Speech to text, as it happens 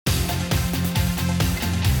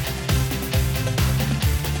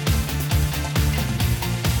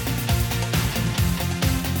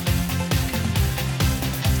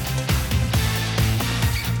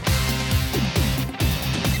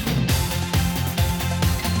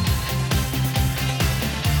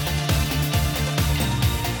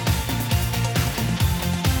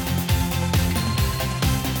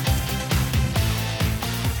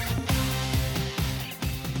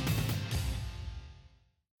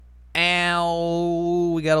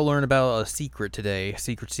we got to learn about a secret today.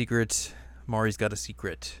 Secret. Mari's got a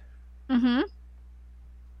secret. Mm-hmm.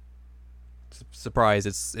 Surprise,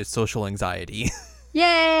 it's social anxiety.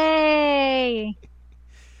 Yay!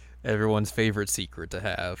 Everyone's favorite secret to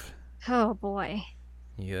have. Oh boy.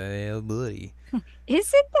 Yeah, buddy.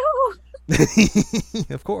 Is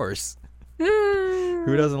it Of course. Who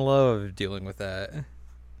though? doesn't love dealing with that?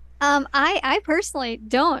 I personally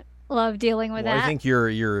don't love dealing with Well, I that. think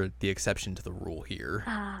you're the exception to the rule here.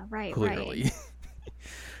 Ah, right. Clearly.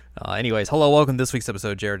 Anyways, hello, welcome to this week's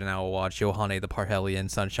episode. Jared and I will watch YOHANE the PARHELIon,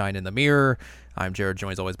 Sunshine in the Mirror. I'm Jared,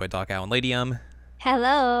 joined as always by Doc Allen Lady M.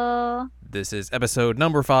 Hello. This is episode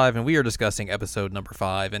number 5, and we are discussing episode number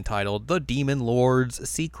 5 entitled The Demon Lord's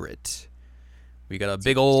Secret. We got a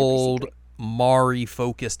big old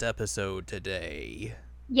Mari-focused episode today.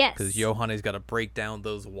 Yes. Because YOHANE's got to break down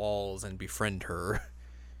those walls and befriend her.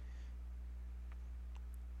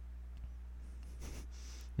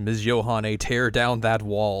 Ms. YOHANE, tear down that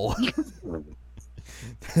wall.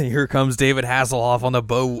 Here comes David Hasselhoff on the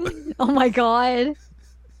boat. Oh my god.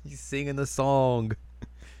 He's singing the song.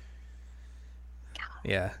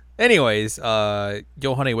 Yeah. Anyways,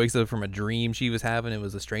 YOHANE wakes up from a dream she was having. It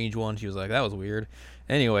was a strange one. She was like, that was weird.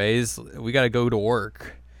 Anyways, we got to go to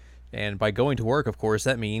work. And by going to work, of course,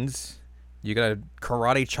 that means you got to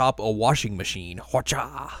karate chop a washing machine.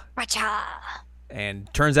 Hwacha! Wacha.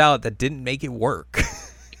 And turns out that didn't make it work.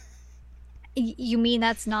 You mean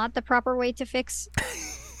that's not the proper way to fix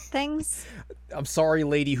things? I'm sorry,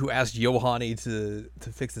 lady who asked YOHANE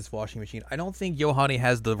to fix this washing machine. I don't think YOHANE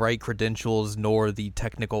has the right credentials nor the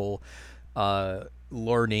technical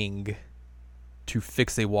learning to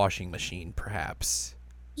fix a washing machine, perhaps.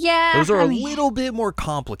 Yeah. Those are a little bit more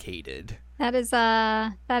complicated. That is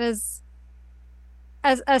a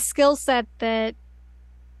skill set that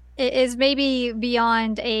is maybe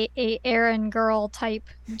beyond a errand girl type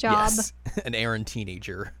job. Yes, an errand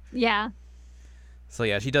teenager. Yeah. So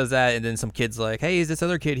yeah, she does that, and then some kid's like, hey, is this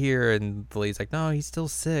other kid here? And the lady's like, no, he's still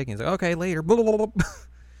sick. And he's like, okay, later. The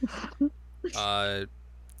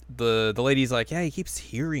lady's like, yeah, he keeps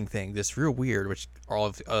hearing things. It's real weird, which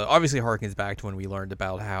obviously harkens back to when we learned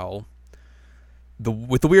about how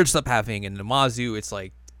with the weird stuff happening in Namazu, it's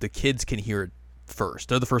like the kids can hear it first.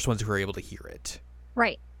 They're the first ones who are able to hear it.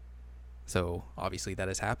 Right. So obviously that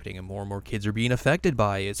is happening, and more kids are being affected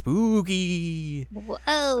by it. Spooky.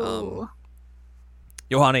 Whoa.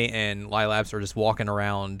 YOHANE and Lilaps are just walking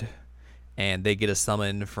around, and they get a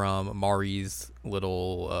summon from Mari's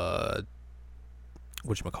little,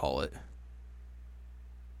 whatchamacallit.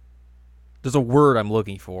 There's a word I'm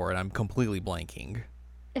looking for, and I'm completely blanking.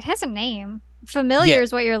 It has a name. Familiar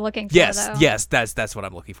is what you're looking for, yes, though. Yes, that's what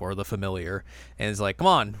I'm looking for, the familiar. And it's like, come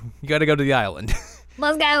on, you gotta go to the island.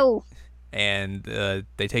 Let's go. And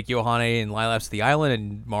they take YOHANE and Lilaps to the island,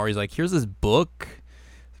 and Mari's like, here's this book.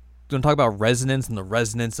 Going to talk about resonance and the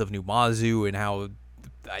resonance of Numazu and how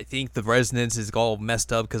I think the resonance is all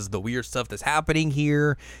messed up because of the weird stuff that's happening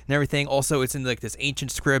here and everything. Also, it's in like this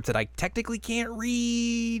ancient script that I technically can't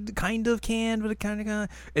read, kind of can, but it kind of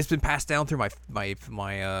it's been passed down through my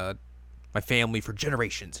family for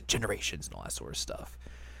generations and generations and all that sort of stuff.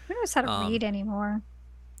 Who knows how to read anymore?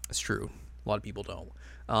 It's true. A lot of people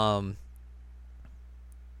don't.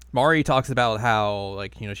 Mari talks about how,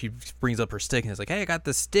 like, you know, she brings up her stick and is like, hey, I got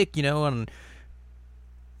this stick, you know, and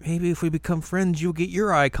maybe if we become friends, you'll get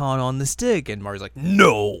your icon on the stick. And Mari's like,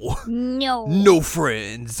 no. No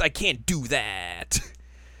friends. I can't do that.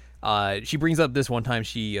 She brings up this one time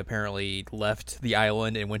she apparently left the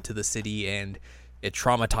island and went to the city, and it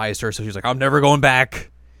traumatized her. So she's like, I'm never going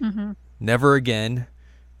back. Mm-hmm. Never again.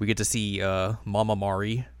 We get to see Mama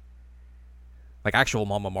Mari. Like actual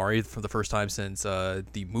Mama Mari for the first time since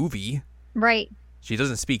the movie. Right. She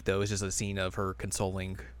doesn't speak, though. It's just a scene of her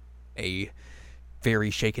consoling a very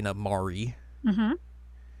shaken up Mari. Mm-hmm.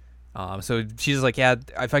 So she's like, yeah,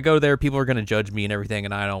 if I go there, people are going to judge me and everything,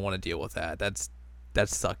 and I don't want to deal with that. That's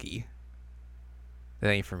sucky. That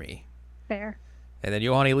ain't for me. Fair. And then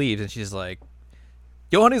YOHANE leaves, and she's like,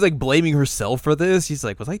 YOHANE's like blaming herself for this. She's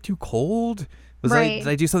like, was I too cold? Did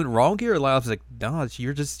I do something wrong here? And Lilaps like, no,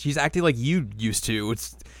 she's acting like you used to.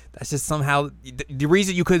 That's just somehow the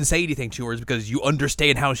reason you couldn't say anything to her is because you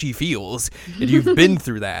understand how she feels and you've been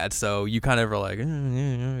through that. So you kind of are like,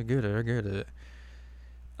 yeah, I get it.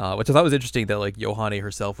 Which I thought was interesting that like YOHANE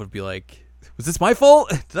herself would be like, was this my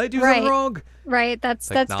fault? Did I do something wrong? Right. That's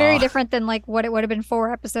nah. very different than like what it would have been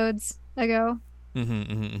 4 episodes ago.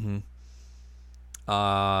 YOHANE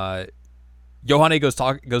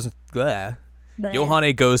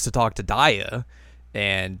YOHANE goes to talk to Daya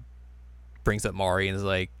and brings up Mari and is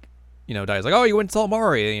like, Dai's like, oh, you went and saw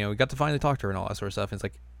Mari. We got to finally talk to her and all that sort of stuff. And it's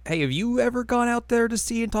like, hey, have you ever gone out there to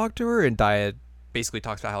see and talk to her? And Dai basically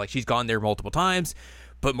talks about how, like, she's gone there multiple times,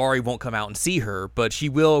 but Mari won't come out and see her. But she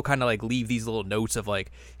will kind of, like, leave these little notes of,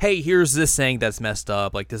 like, hey, here's this thing that's messed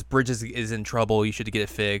up. Like, this bridge is in trouble. You should get it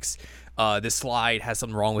fixed. This slide has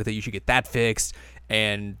something wrong with it. You should get that fixed.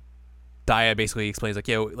 And Daya basically explains, like,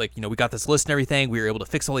 we got this list and everything. We were able to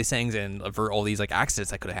fix all these things and avert all these, like,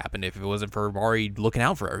 accidents that could have happened if it wasn't for Mari looking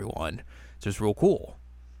out for everyone. So it's real cool.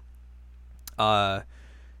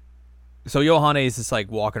 So Yohane is just,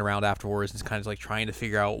 like, walking around afterwards and just kind of, like, trying to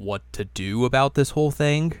figure out what to do about this whole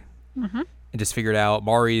thing. Mm-hmm. And just figured out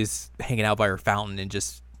Mari's hanging out by her fountain and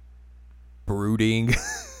just brooding,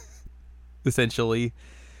 essentially.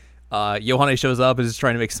 Yohane shows up and is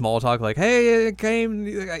trying to make small talk, like, hey, I came,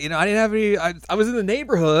 I didn't have any, I was in the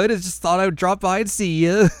neighborhood, I just thought I would drop by and see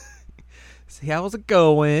you. See how's it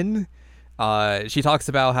going. She talks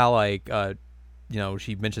about how, like,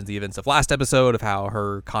 she mentions the events of last episode of how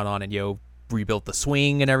her Kanan and Yo rebuilt the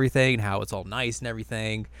swing and everything and how it's all nice and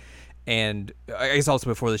everything. And I guess also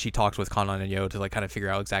before that, she talks with Kanan and Yo to, like, kind of figure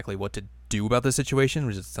out exactly what to do about the situation,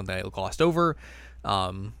 which is something I glossed over.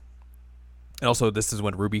 And also, this is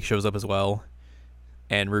when Ruby shows up as well.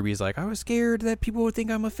 And Ruby's like, I was scared that people would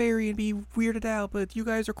think I'm a fairy and be weirded out, but you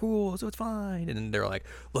guys are cool, so it's fine. And they're like,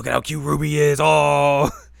 look at how cute Ruby is.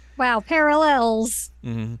 Oh! Wow, parallels.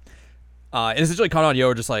 Mm-hmm. And essentially, Kanan and Yo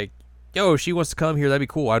are just like, yo, if she wants to come here, that'd be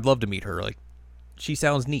cool. I'd love to meet her. Like, she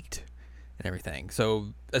sounds neat and everything.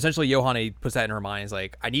 So, essentially, Yohane puts that in her mind. Is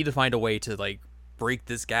like, I need to find a way to, like, break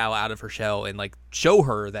this gal out of her shell and, like, show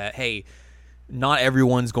her that, hey, not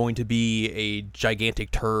everyone's going to be a gigantic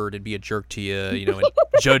turd and be a jerk to you, and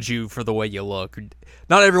judge you for the way you look.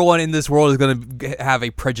 Not everyone in this world is going to have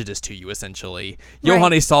a prejudice to you, essentially. Right.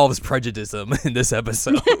 Yohane solves prejudice in this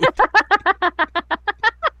episode.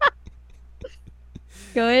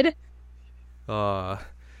 Good.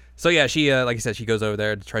 So yeah, she like I said, she goes over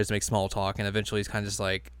there and tries to make small talk, and eventually it's kind of just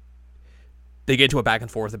like they get into a back and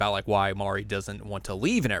forth about, like, why Mari doesn't want to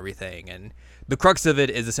leave and everything. And the crux of it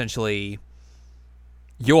is essentially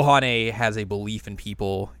Yohane has a belief in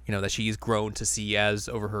people, that she's grown to see as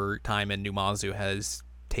over her time in Numazu has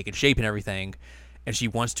taken shape and everything. And she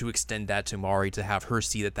wants to extend that to Mari to have her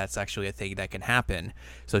see that that's actually a thing that can happen.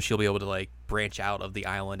 So she'll be able to, like, branch out of the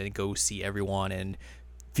island and go see everyone and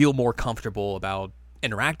feel more comfortable about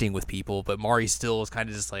interacting with people. But Mari still is kind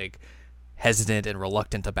of just, like, hesitant and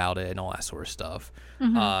reluctant about it and all that sort of stuff.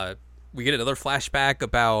 Mm-hmm. We get another flashback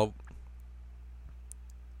about,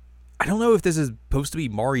 I don't know if this is supposed to be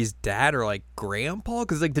Mari's dad or, like, grandpa,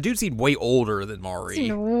 because, like, the dude seemed way older than Mari.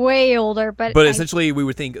 Seemed way older, but essentially we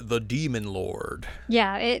would think the Demon Lord.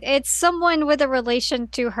 Yeah, it's someone with a relation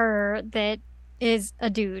to her that is a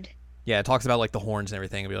dude. Yeah, it talks about, like, the horns and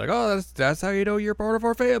everything, and be like, oh, that's how you know you're part of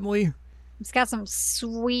our family. It's got some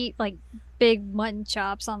sweet, like, big mutton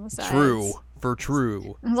chops on the sides. True.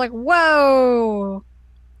 I was like, whoa.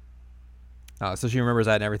 So she remembers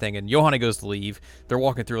that and everything, and Yohane goes to leave. They're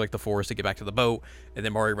walking through, like, the forest to get back to the boat, and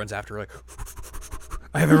then Mari runs after her, like,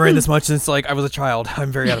 I haven't ran this much since, like, I was a child.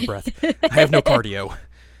 I'm very out of breath. I have no cardio.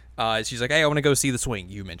 She's like, hey, I want to go see the swing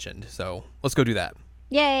you mentioned, so let's go do that.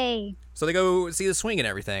 Yay. So they go see the swing and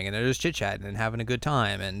everything, and they're just chit-chatting and having a good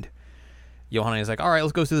time, and Yohane is like, all right,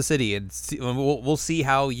 let's go to the city, and we'll see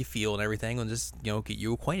how you feel and everything, and just, get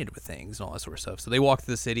you acquainted with things and all that sort of stuff. So they walk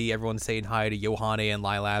through the city, everyone's saying hi to Yohane and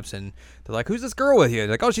Lilaps, and they're like, who's this girl with you? They're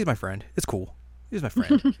like, oh, she's my friend. It's cool. She's my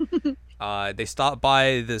friend. They stop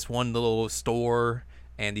by this one little store,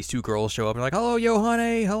 and these two girls show up, and they're like, hello,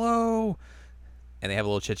 Yohane, hello. And they have a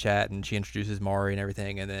little chit-chat, and she introduces Mari and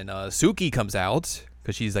everything, and then Suki comes out,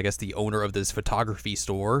 because she's, I guess, the owner of this photography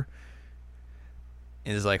store.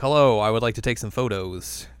 And is like, hello, I would like to take some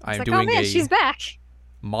photos. I'm like, doing she's back.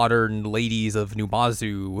 Modern Ladies of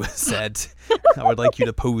Numazu set. I would like you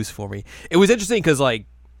to pose for me. It was interesting because, like,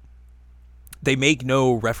 they make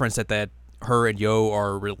no reference that her and Yo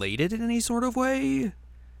are related in any sort of way.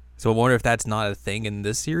 So I wonder if that's not a thing in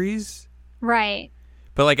this series. Right.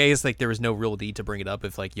 But, like, I guess, like, there was no real need to bring it up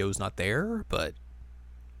if, like, Yo's not there. But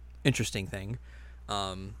interesting thing.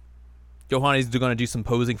 Yohane's going to do some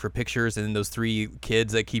posing for pictures, and then those three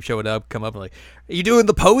kids that keep showing up come up and like, are you doing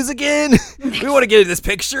the pose again? We want to get in this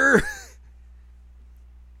picture.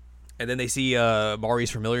 And then they see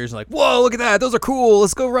Mari's familiars and like, whoa, look at that. Those are cool.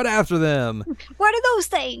 Let's go run after them. What are those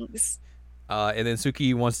things? And then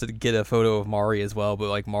Suki wants to get a photo of Mari as well, but,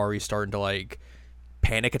 like, Mari's starting to, like,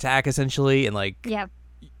 panic attack, essentially. And, like, yeah.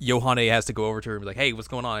 Yohane has to go over to her and be like, hey, what's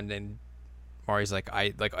going on? And Mari's like,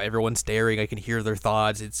 everyone's staring. I can hear their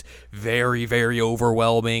thoughts. It's very, very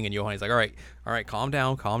overwhelming. And Yohane's like, all right, calm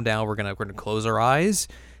down. We're gonna close our eyes,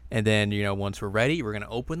 and then once we're ready, we're gonna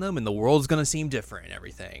open them, and the world's gonna seem different and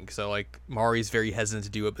everything. So like Mari's very hesitant to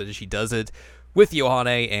do it, but she does it with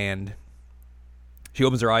Yohane, and she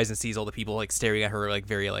opens her eyes and sees all the people like staring at her, like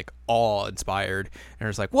very like awe-inspired, and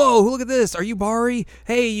it's like, "Whoa, look at this! Are you Bari?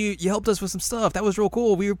 Hey, you helped us with some stuff. That was real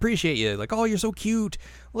cool. We appreciate you. Like, oh, you're so cute.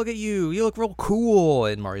 Look at you. You look real cool."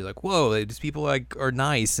 And Mari's like, "Whoa, these people like are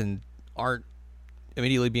nice and aren't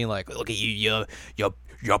immediately being like, look at you,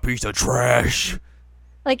 you piece of trash."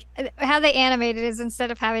 Like how they animate it is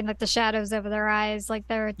instead of having like the shadows over their eyes, like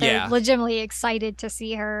they're Yeah. legitimately excited to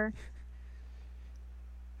see her.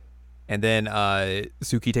 And then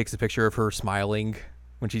Suki takes a picture of her smiling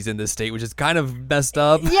when she's in this state, which is kind of messed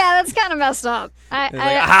up. Yeah, that's kind of messed up. I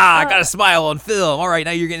got a smile on film. All right,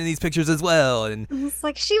 now you're getting these pictures as well. And it's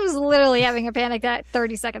like she was literally having a panic attack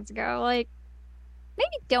 30 seconds ago. Like,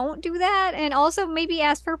 maybe don't do that, and also maybe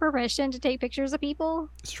ask for permission to take pictures of people.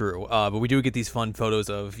 It's true, but we do get these fun photos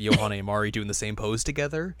of Yohane and Mari doing the same pose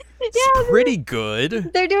together. Yeah, it's pretty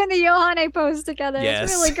good. They're doing the Yohane pose together.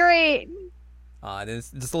 Yes. It's really great. There's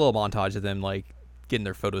just a little montage of them like getting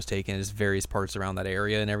their photos taken at various parts around that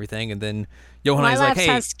area and everything, and then Yohane's like, "Hey,"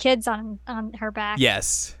 has kids on her back.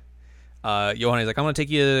 Yes. Yohane's like, "I'm gonna take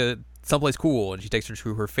you someplace cool," and she takes her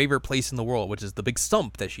to her favorite place in the world, which is the big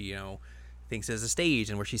stump that she thinks is a stage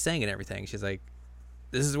and where she sang and everything. She's like,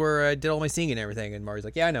 "This is where I did all my singing and everything." And Mari's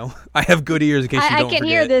like, "Yeah, I know. I have good ears in case you don't forget." I can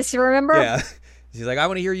hear this. You remember? Yeah. She's like, "I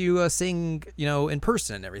want to hear you sing, in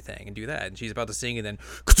person and everything, and do that." And she's about to sing, and then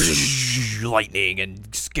lightning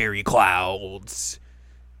and scary clouds.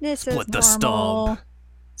 This split is the normal. stump.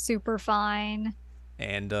 Super fine.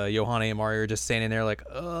 And Yohane and Mari are just standing there like,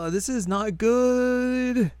 this is not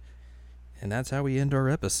good. And that's how we end our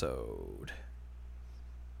episode.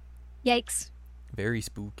 Yikes. Very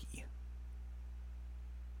spooky.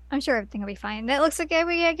 I'm sure everything will be fine. It looks like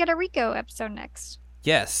we get a Rico episode next.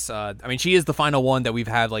 Yes. I mean, she is the final one that we've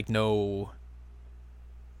had, like, no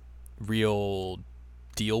real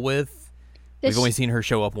deal with. We've only seen her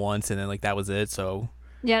show up once, and then, like, that was it, so...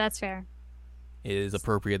 Yeah, that's fair. It is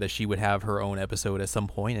appropriate that she would have her own episode at some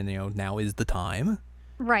point, and, now is the time.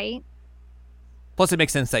 Right. Plus, it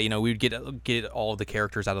makes sense that, we would get all the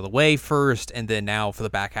characters out of the way first, and then now for the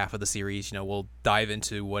back half of the series, we'll dive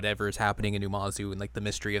into whatever is happening in Umazu and, like, the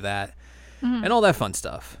mystery of that, and all that fun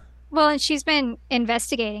stuff. Well, and she's been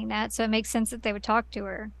investigating that, so it makes sense that they would talk to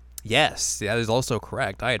her. Yes, that is also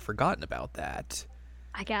correct. I had forgotten about that.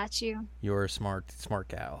 I got you. You're a smart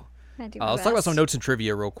gal. Let's talk about some notes and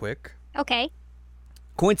trivia real quick. Okay.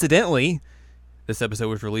 Coincidentally, this episode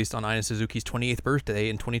was released on Ina Suzuki's 28th birthday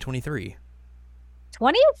in 2023.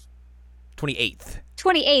 20th? 28th.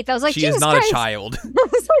 28th. I was like, she is not a child. I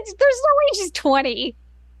was like, there's no way she's 20.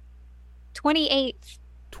 28th.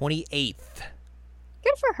 28th.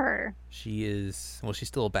 Good for her. She is, well, she's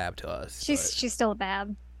still a bab to us. She's still a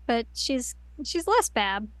bab, but she's less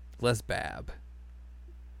bab. Less bab.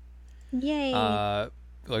 Yay.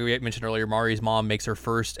 Like we mentioned earlier, Mari's mom makes her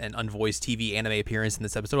first and unvoiced TV anime appearance in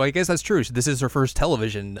this episode. Well, I guess that's true. This is her first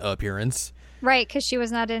television appearance. Right, because she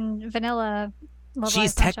was not in vanilla Love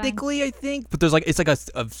She's technically, I think, but there's like it's like a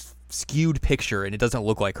skewed picture, and it doesn't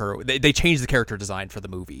look like her. They changed the character design for the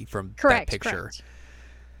movie from that picture. Correct.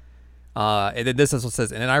 And then this also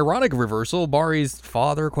says, in an ironic reversal, Bari's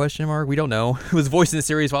father, we don't know, was voiced in the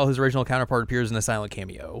series while his original counterpart appears in a silent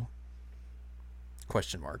cameo.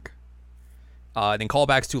 Then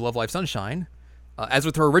callbacks to Love Live Sunshine. As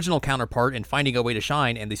with her original counterpart in Finding a Way to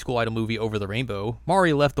Shine and the school idol movie Over the Rainbow,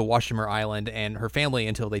 Mari left the Washimer Island and her family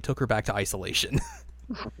until they took her back to isolation.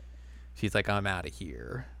 She's like, I'm out of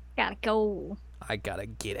here. Gotta go. I gotta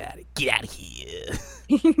get out of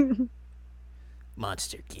here.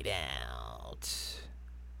 Monster, get out.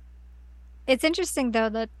 It's interesting, though,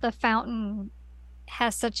 that the fountain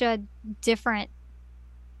has such a different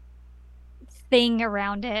thing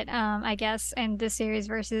around it, I guess, in this series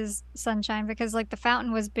versus Sunshine, because like the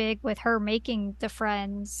fountain was big with her making the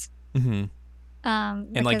friends. Mm-hmm.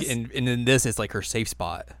 And like in this, it's like her safe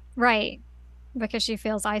spot. Right. Because she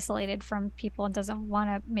feels isolated from people and doesn't want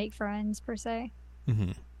to make friends per se.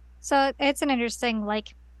 Mm-hmm. So it's an interesting,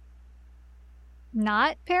 like,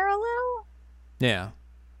 not parallel? Yeah.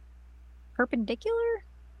 Perpendicular?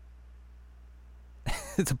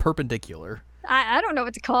 It's a perpendicular. I don't know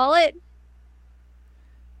what to call it.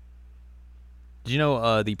 Did you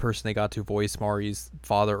know the person they got to voice Mari's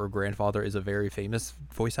father or grandfather is a very famous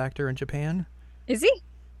voice actor in Japan? Is he?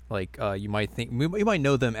 Like, you might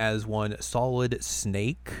know them as one Solid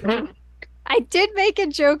Snake. I did make a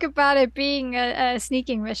joke about it being a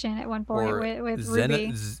sneaking mission at one point Or with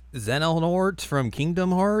Ruby. Xehanort from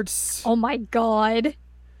Kingdom Hearts. Oh my god.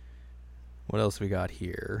 What else we got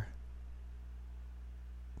here?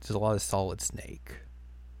 There's a lot of Solid Snake.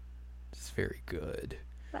 It's very good.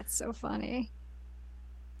 That's so funny.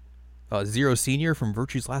 Zero Senior from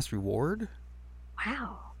Virtue's Last Reward.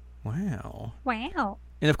 Wow. Wow.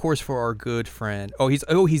 And of course, for our good friend, he's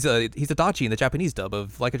Adachi in the Japanese dub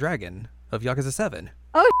of Like a Dragon of Yakuza 7.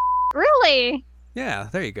 Oh, really? Yeah,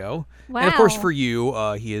 there you go. Wow. And of course, for you,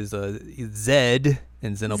 he is Zed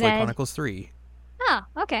in Xenoblade Zed. Chronicles 3. Oh,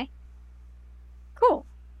 okay. Cool.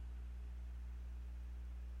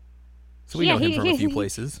 So we know him from a few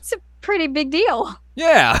places. It's a pretty big deal.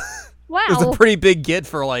 Yeah. Wow. It was a pretty big get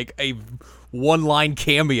for like a one-line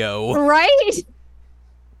cameo. Right?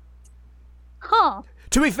 Huh.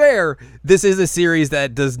 To be fair, this is a series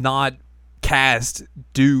that does not cast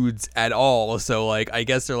dudes at all. So like, I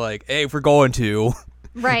guess they're like, hey, if we're going to,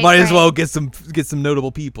 might as well get some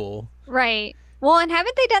notable people. Right. Well, and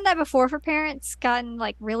haven't they done that before for parents? Gotten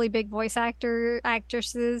like really big voice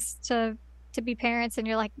actresses to be parents, and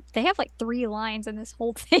you're like, they have like 3 lines in this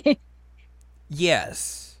whole thing.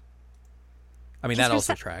 Yes. I mean, that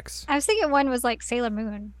also tracks. I was thinking one was like Sailor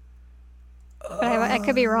Moon. But I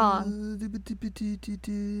could be wrong.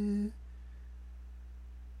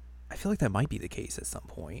 I feel like that might be the case at some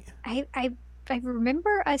point. I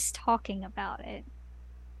remember us talking about it.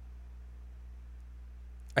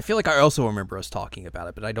 I feel like I also remember us talking about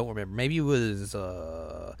it, but I don't remember. Maybe it was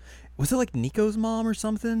it like Nico's mom or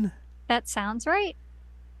something? That sounds right.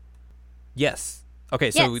 Yes.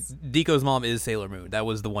 Okay, so Nico's mom is Sailor Moon. That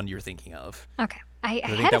was the one you're thinking of. Okay. I think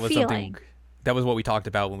had that a was feeling. That was what we talked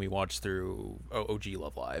about when we watched through OG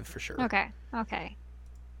Love Live, for sure. Okay.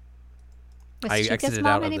 Was I Chica's exited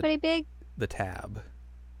mom out of anybody big? the tab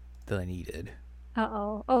that I needed.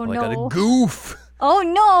 Uh-oh. Oh, I no. got a goof. Oh,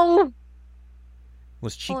 no.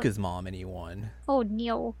 Was Chica's mom anyone? Oh,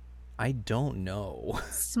 no. I don't know.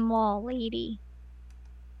 Small lady.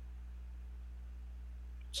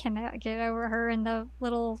 Cannot get over her in the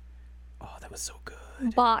little... Oh, that was so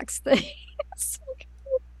good. Box thing. So good.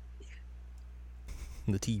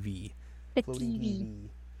 The TV. The TV.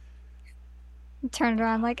 Turn it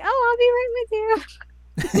around like, oh, I'll be right with you.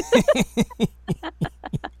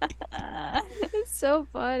 It's so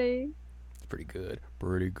funny. It's pretty good.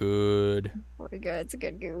 Pretty good. It's a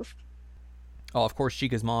good goof. Oh, of course,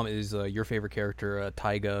 Chica's mom is your favorite character,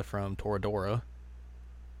 Taiga from Toradora.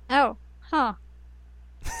 Oh, huh.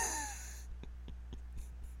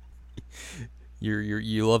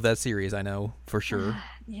 You love that series, I know, for sure.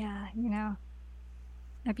 Yeah, you know.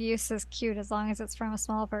 Abuse is cute as long as it's from a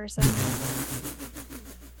small person.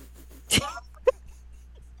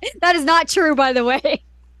 That is not true, by the way.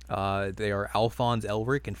 They are Alphonse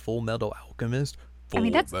Elric and Full Metal Alchemist.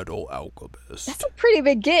 Metal Alchemist. That's a pretty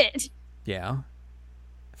big get. Yeah.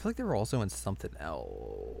 I feel like they were also in something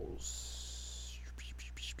else.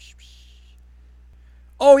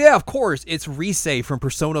 Oh, yeah, of course. It's Rise from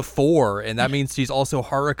Persona 4, and that means she's also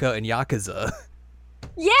Haruka in Yakuza.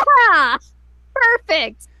 Yeah!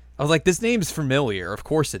 Perfect! I was like, this name's familiar. Of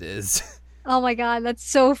course it is. Oh my god, that's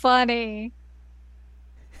so funny.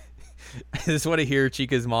 I just want to hear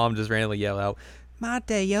Chica's mom just randomly yell out,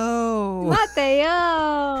 Mateo!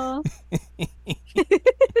 Mateo!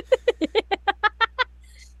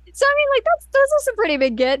 So, I mean, like, those are some pretty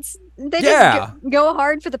big gets. They just go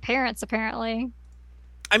hard for the parents, apparently.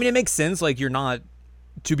 I mean, it makes sense. Like, you're not,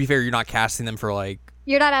 to be fair, you're not casting them for, like...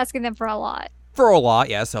 You're not asking them for a lot. For a lot,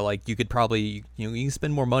 yeah. So, like, you could probably, you can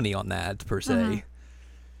spend more money on that, per se. Mm-hmm.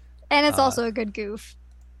 And it's also a good goof.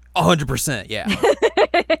 100%, yeah.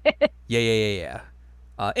 Yeah.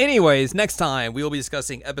 Anyways, next time we will be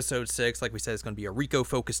discussing episode 6. Like we said, it's going to be a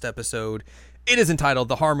Rico-focused episode. It is entitled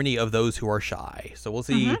The Harmony of Those Who Are Shy. So we'll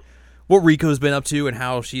see what Rico's been up to and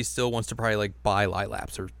how she still wants to probably, like, buy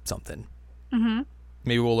Lilaps or something. Mm-hmm.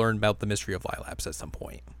 Maybe we'll learn about the mystery of Lilaps at some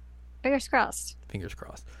point. Fingers crossed.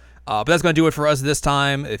 But that's going to do it for us this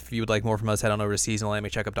time. If you would like more from us, head on over to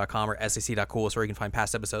seasonalanimecheckup.com or sac.cool, where you can find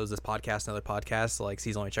past episodes of this podcast and other podcasts like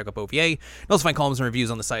Seasonal Anime Checkup OVA. You can also find columns and reviews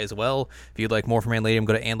on the site as well. If you'd like more from Anladium,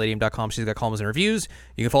 go to anladium.com. She's got columns and reviews.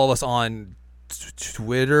 You can follow us on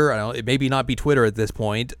Twitter. I don't know, it may not be Twitter at this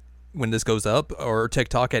point when this goes up, or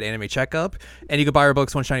TikTok at Anime Checkup. And you can buy our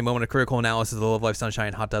books, One Shiny Moment, A Critical Analysis of the Love Life,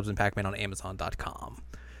 Sunshine, Hot Tubs, and Pac-Man on Amazon.com.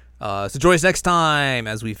 So join us next time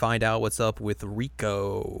as we find out what's up with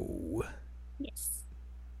Rico. Yes.